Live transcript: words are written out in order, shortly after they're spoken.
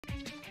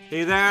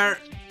Hey there,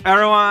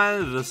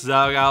 everyone. This is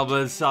Doug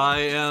Albert,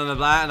 in the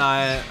black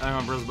knight.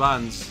 I'm gonna press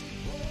buttons.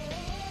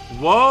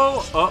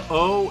 Whoa,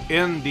 uh-oh,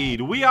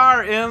 indeed. We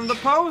are in the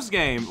pose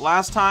game.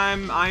 Last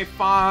time I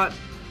fought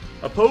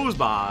a pose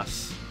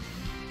boss.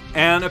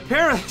 And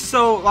apparently,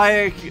 so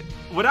like,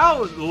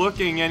 without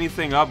looking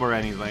anything up or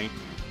anything,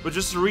 but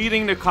just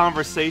reading the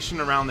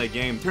conversation around the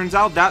game, turns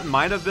out that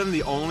might have been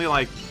the only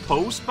like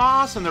pose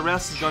boss and the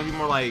rest is gonna be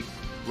more like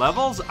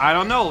levels? I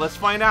don't know. Let's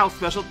find out.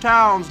 Special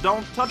towns.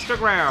 Don't touch the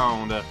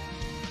ground.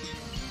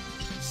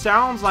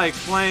 Sounds like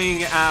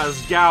playing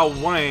as Gao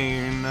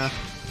Wayne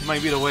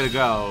might be the way to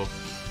go.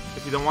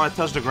 If you don't want to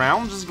touch the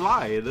ground, just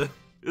glide.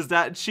 Is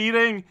that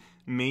cheating?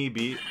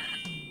 Maybe.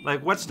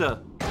 Like, what's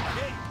the...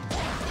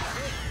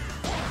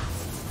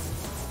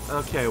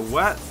 Okay,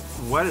 what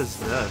is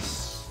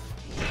this?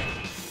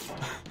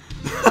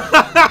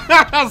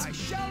 I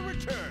shall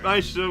return.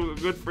 Nice show.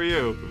 Good for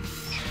you.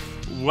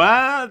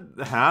 What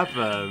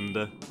happened?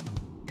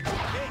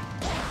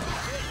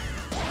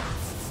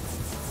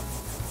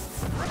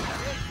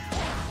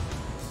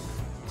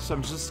 So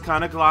I'm just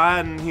kind of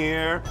gliding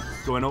here,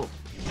 going oh.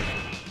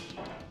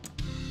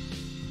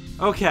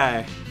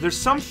 Okay, there's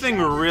something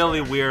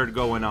really weird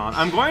going on.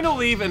 I'm going to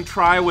leave and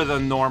try with a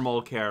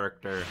normal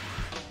character.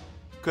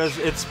 Because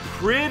it's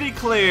pretty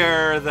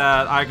clear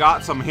that I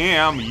got some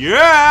ham.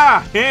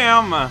 Yeah,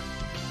 ham!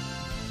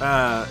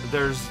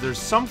 There's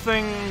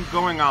something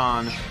going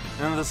on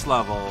in this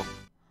level,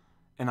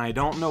 and I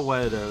don't know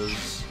what it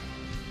is.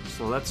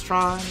 So let's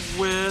try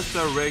with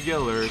a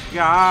regular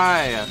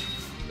guy.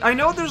 I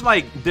know there's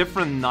like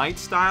different night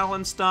style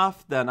and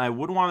stuff that I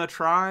would want to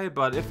try,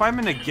 but if I'm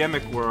in a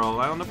gimmick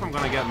world, I don't know if I'm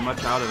gonna get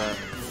much out of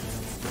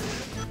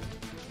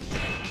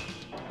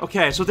it.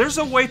 Okay, so there's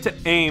a way to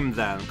aim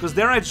then, because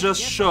there I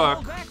just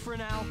shook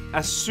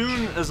as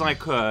soon as I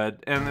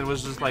could, and it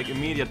was just like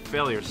immediate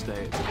failure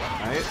state,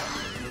 right?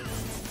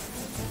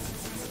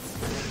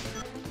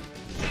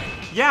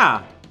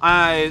 Yeah,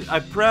 I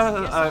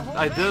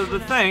did the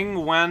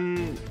thing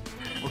when...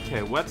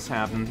 Okay, what's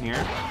happening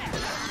here?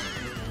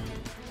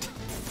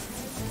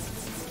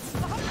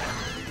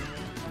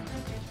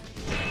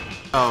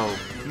 Oh,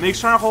 make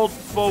sure I hold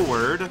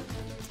forward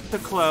to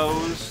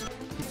close.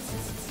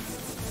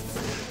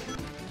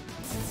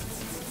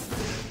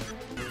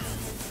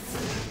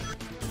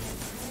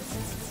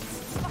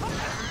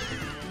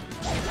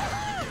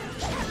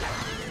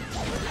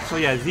 So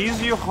yeah, these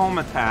are your home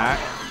attack.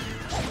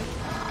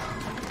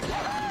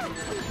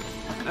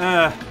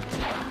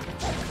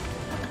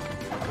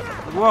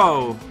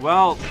 Whoa,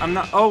 well, I'm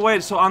not... Oh,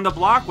 wait, so on the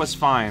block was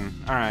fine.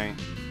 Alright,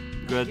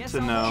 good to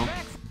know.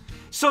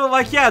 So,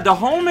 like, yeah, the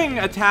homing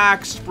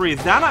attack spree,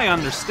 that I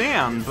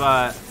understand,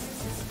 but...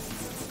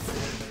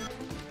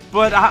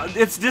 But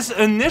it's this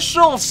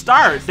initial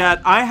start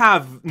that I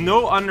have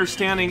no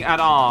understanding at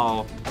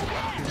all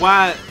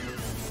what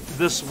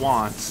this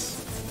wants.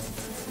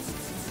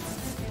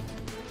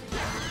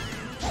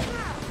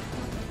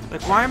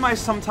 Like, why am I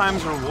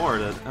sometimes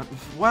rewarded?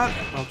 What?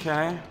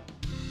 Okay.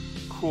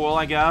 Cool,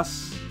 I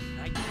guess.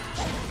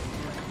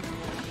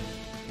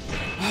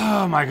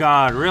 Oh my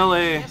god,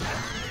 really?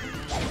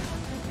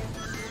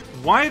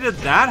 Why did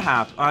that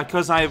happen?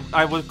 Because I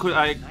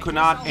could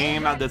not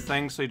aim at the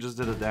thing, so he just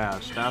did a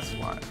dash. That's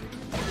why.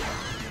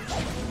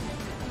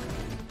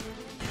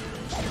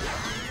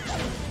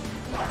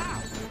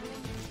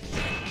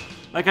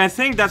 Like, I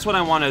think that's what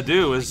I want to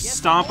do, is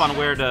stomp on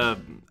where the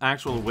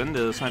actual wind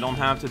is, so I don't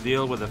have to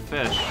deal with a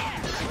fish.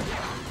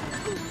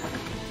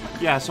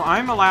 Yeah, so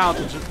I'm allowed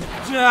to just...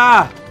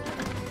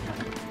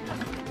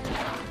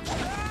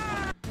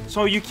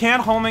 So you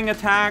can't homing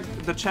attack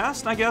the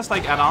chest, I guess,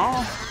 like, at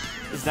all?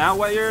 Is that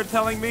what you're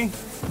telling me?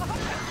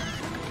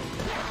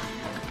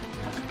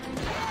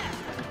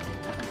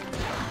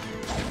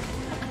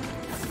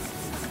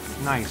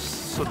 Nice.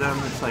 So then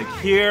it's like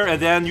here, and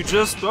then you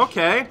just...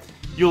 Okay.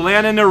 You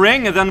land in the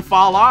ring and then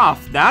fall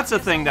off. That's a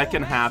thing that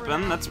can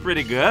happen. That's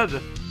pretty good.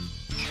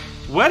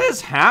 What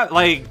is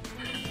like...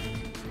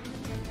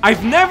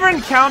 I've never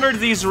encountered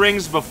these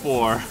rings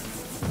before.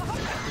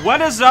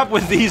 What is up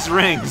with these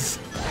rings?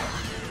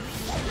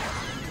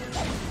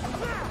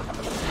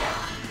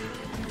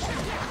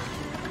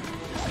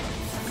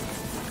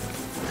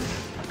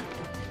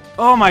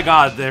 Oh my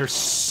god, they're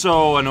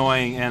so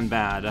annoying and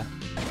bad.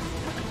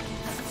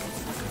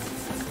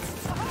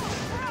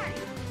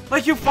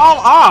 Like, you fall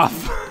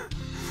off!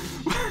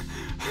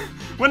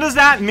 What does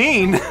that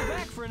mean?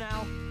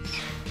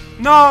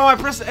 No, I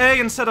pressed A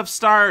instead of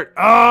start.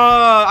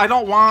 I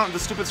don't want the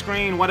stupid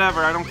screen,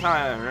 whatever, I don't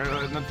care.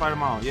 Then fight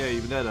them all. Yeah,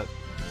 you did it.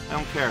 I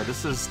don't care.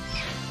 This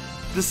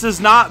is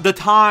not the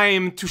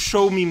time to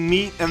show me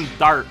meat and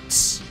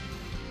darts.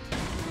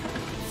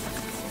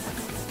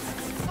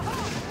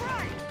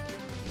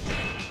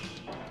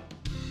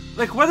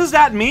 Like, what does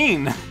that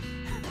mean?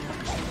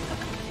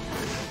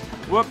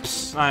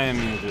 Whoops, I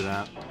didn't mean to do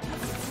that.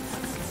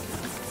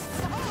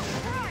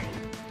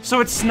 So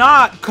it's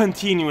not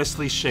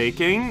continuously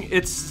shaking,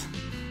 it's...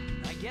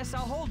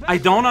 I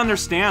don't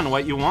understand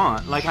what you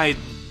want. Like,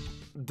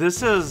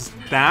 This is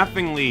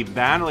bafflingly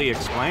badly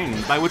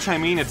explained, by which I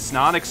mean it's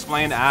not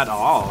explained at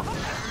all.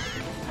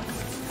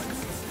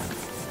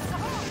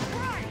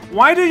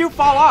 Why do you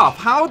fall off?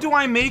 How do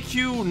I make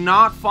you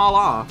not fall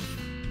off?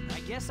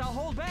 I guess I'll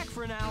hold back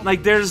for now.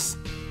 Like, there's...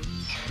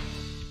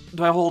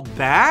 Do I hold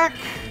back?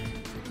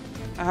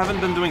 I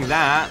haven't been doing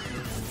that.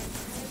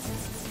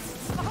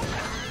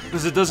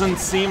 Because it doesn't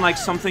seem like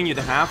something you'd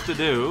have to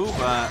do,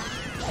 but...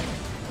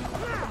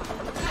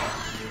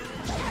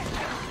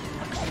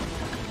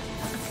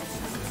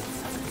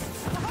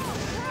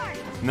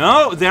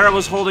 No, there I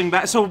was holding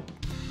back. So,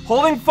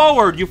 holding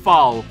forward, you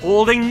fall.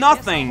 Holding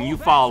nothing, you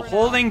fall.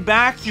 Holding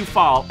back, you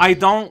fall. I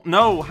don't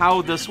know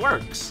how this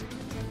works.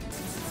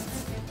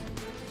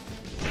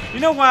 You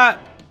know what?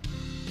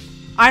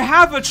 I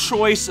have a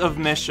choice of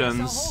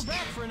missions.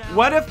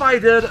 What if I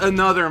did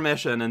another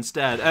mission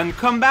instead and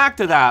come back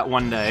to that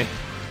one day?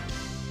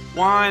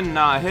 Why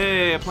not?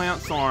 Hey, a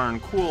plant thorn.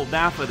 Cool,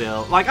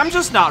 daffodil. Like, I'm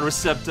just not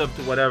receptive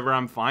to whatever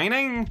I'm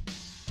finding.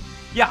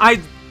 Yeah,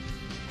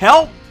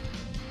 Help!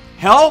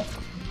 Help!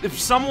 If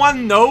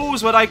someone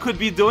knows what I could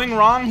be doing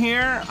wrong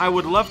here, I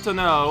would love to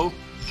know.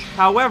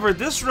 However,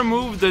 this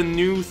removed a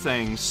new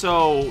thing,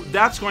 so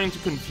that's going to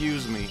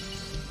confuse me.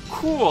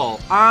 Cool,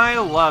 I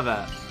love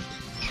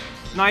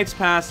it. Knight's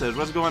Passage,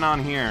 what's going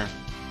on here?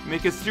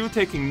 Make it through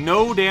taking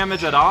no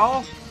damage at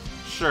all?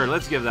 Sure,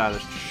 let's give that a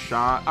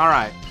shot.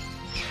 Alright.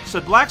 So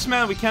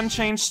blacksmith, we can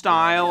change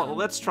style.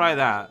 Let's try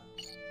that.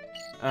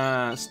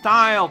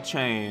 Style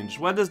change.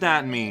 What does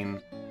that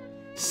mean?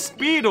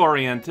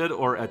 Speed-oriented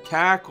or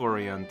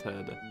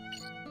attack-oriented?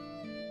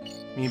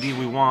 Maybe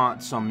we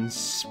want some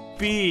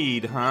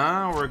speed,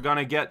 huh? We're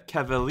gonna get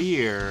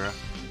Cavalier.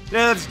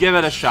 Let's give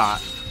it a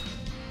shot.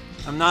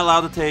 I'm not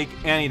allowed to take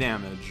any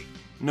damage.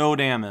 No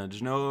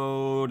damage.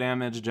 No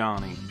damage,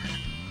 Johnny.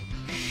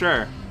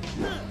 Sure.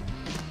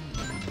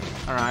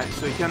 Alright,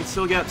 so you can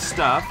still get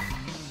stuff.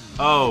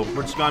 Oh,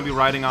 we're just gonna be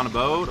riding on a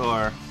boat,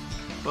 or...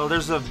 Well,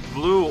 there's a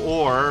blue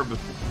orb.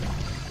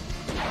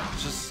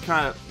 Just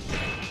kind of...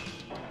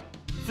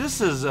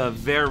 This is a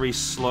very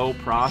slow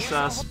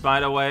process, by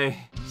the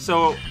way.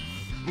 So,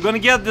 I'm gonna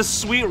get this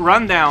sweet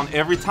rundown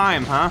every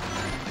time, huh?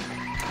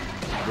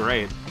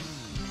 Great.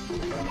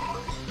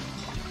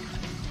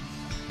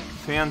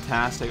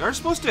 Fantastic. Are you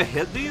supposed to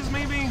hit these,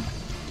 maybe?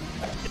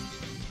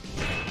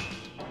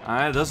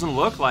 It doesn't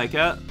look like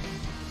it.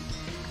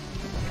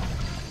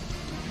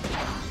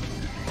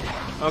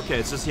 Okay,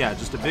 it's just, yeah,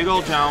 just a big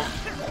old jump.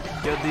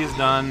 Get these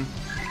done.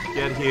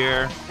 Get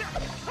here.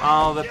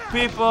 All the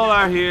people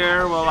are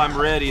here. Well, I'm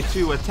ready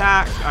to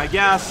attack, I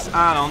guess.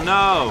 I don't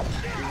know.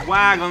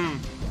 Wag them.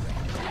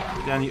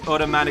 Then you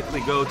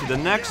automatically go to the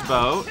next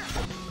boat.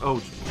 Oh,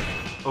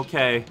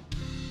 okay.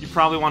 You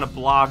probably want to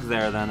block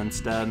there then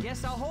instead.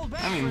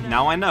 I mean,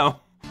 now I know.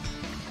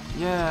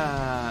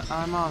 Yeah,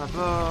 I'm on a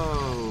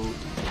boat.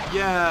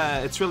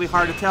 Yeah, it's really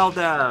hard to tell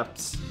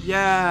depths.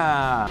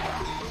 Yeah.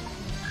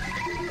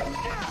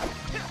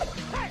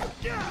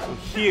 So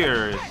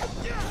here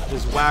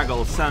is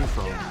Waggle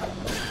Central.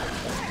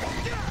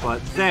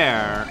 But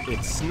there,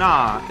 it's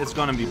not. It's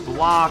gonna be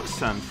Block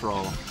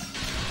Central.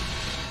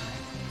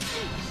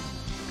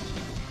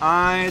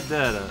 I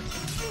did it.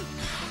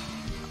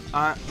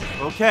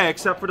 Okay,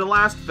 except for the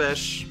last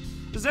fish.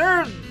 Is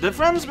there a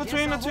difference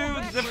between the two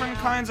different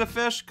kinds of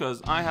fish?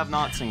 Because I have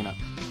not seen it.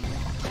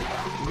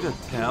 Maybe the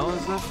tail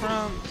is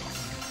different?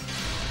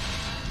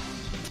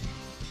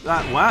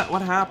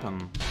 What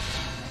happened?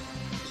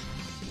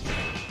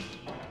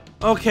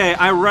 Okay,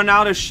 I run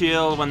out of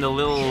shield when the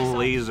little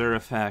laser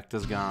effect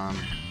is gone.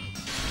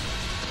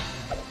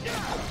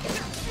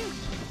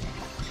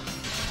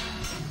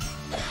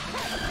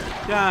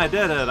 Yeah, I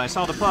did it. I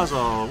saw the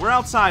puzzle. We're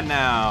outside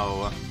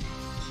now.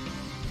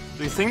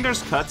 Do you think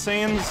there's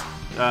cutscenes?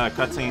 Well,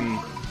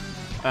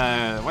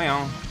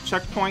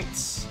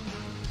 checkpoints.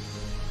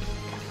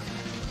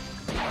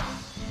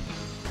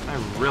 I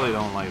really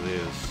don't like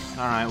these.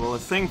 Alright, well, the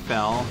thing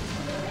fell.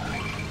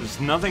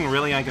 There's nothing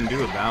really I can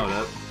do about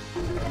it.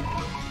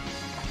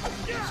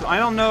 So I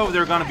don't know if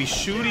they're gonna be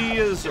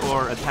shooties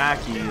or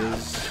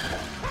attackies.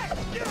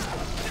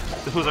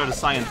 Those are the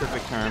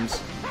scientific terms.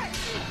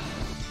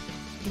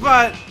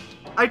 But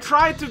I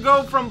tried to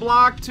go from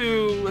block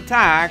to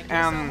attack,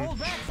 and...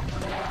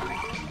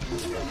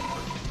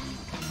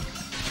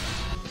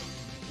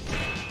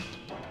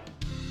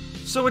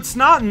 So it's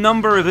not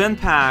number of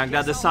impact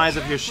that decides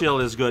if your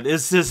shield is good.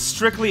 It's just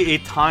strictly a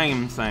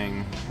time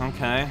thing.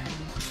 Okay.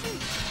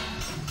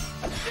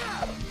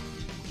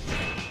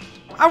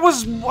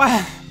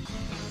 What?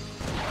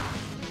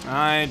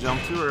 I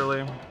jumped too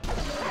early.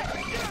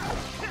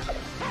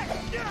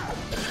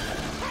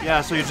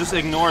 Yeah, so you just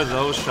ignore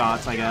those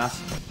shots, I guess.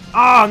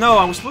 Oh, no,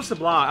 I was supposed to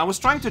block. I was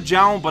trying to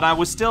jump, but I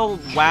was still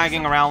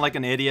wagging around like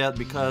an idiot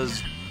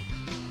because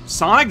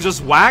Sonic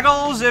just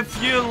waggles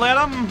if you let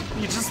him.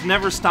 He just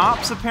never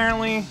stops,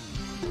 apparently.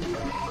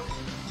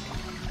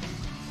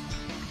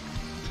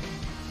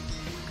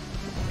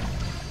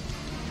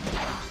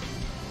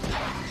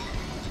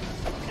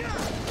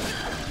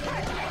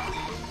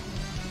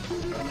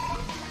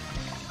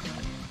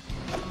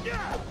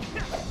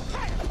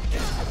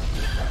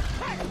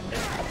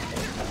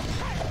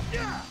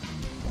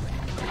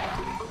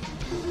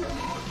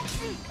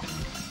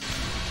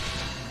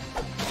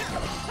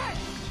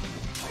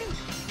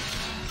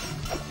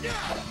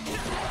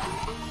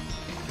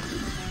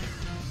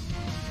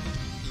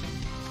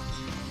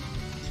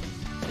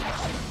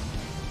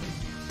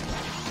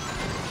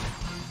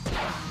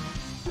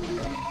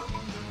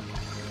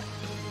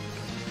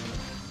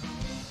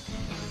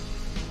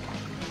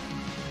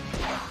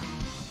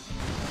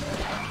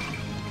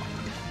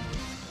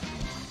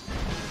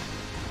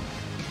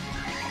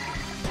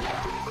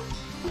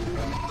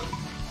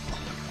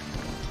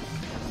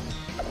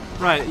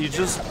 Right, you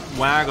just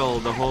waggle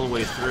the whole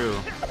way through.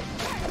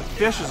 The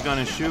fish is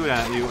gonna shoot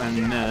at you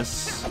and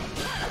miss.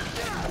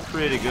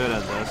 Pretty good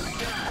at this.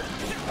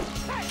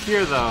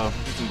 Here, though,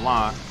 you can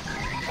block.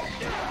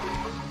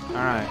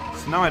 Alright,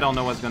 so now I don't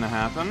know what's gonna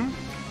happen.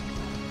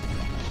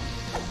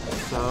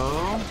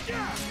 So...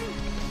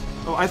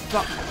 Oh, I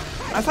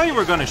thought you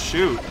were gonna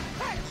shoot.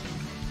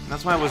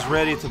 That's why I was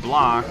ready to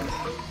block.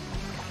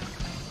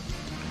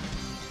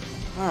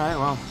 Alright,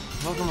 well,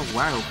 welcome to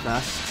Waggle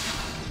Fest,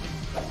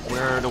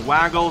 where the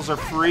waggles are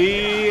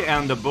free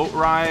and the boat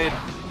ride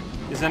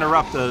is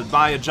interrupted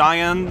by a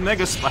giant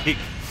mega spike.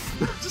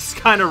 Just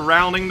kind of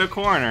rounding the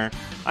corner.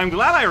 I'm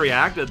glad I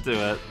reacted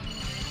to it.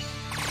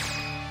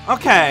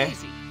 Okay.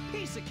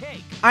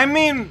 I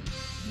mean,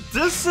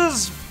 this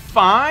is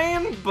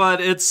fine, but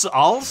it's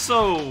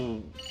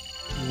also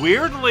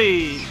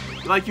weirdly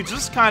like you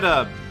just kind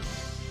of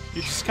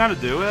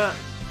do it.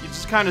 You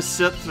just kind of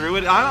sit through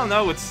it. I don't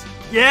know. It's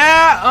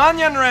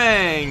onion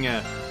ring.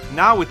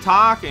 Now we're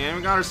talking.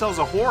 We got ourselves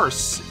a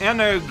horse and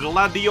a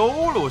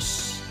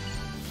gladiolus.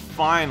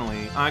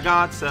 Finally, I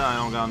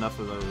don't got enough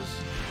of those.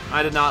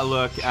 I did not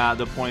look at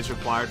the points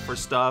required for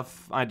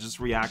stuff. I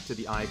just react to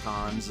the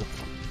icons.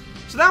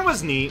 So that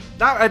was neat.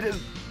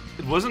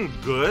 It wasn't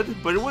good,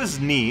 but it was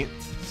neat.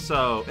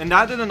 So, and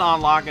that didn't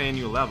unlock any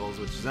new levels,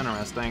 which is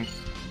interesting.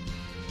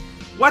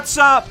 What's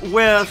up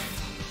with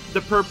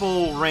the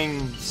purple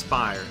ring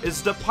spire?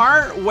 It's the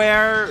part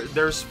where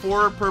there's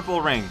 4 purple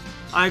rings.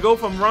 I go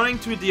from running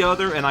to the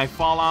other and I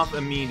fall off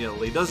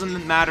immediately.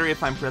 Doesn't matter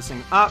if I'm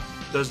pressing up,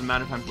 doesn't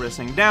matter if I'm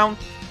pressing down,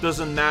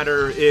 doesn't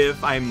matter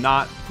if I'm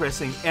not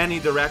pressing any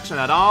direction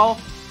at all.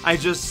 I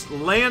just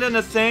land in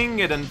a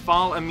thing and then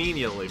fall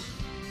immediately.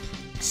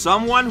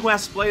 Someone who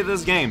has played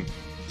this game,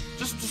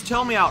 just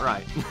tell me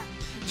outright.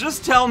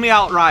 Just tell me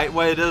outright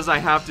what it is I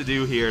have to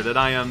do here that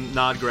I am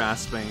not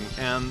grasping,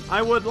 and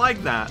I would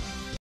like that.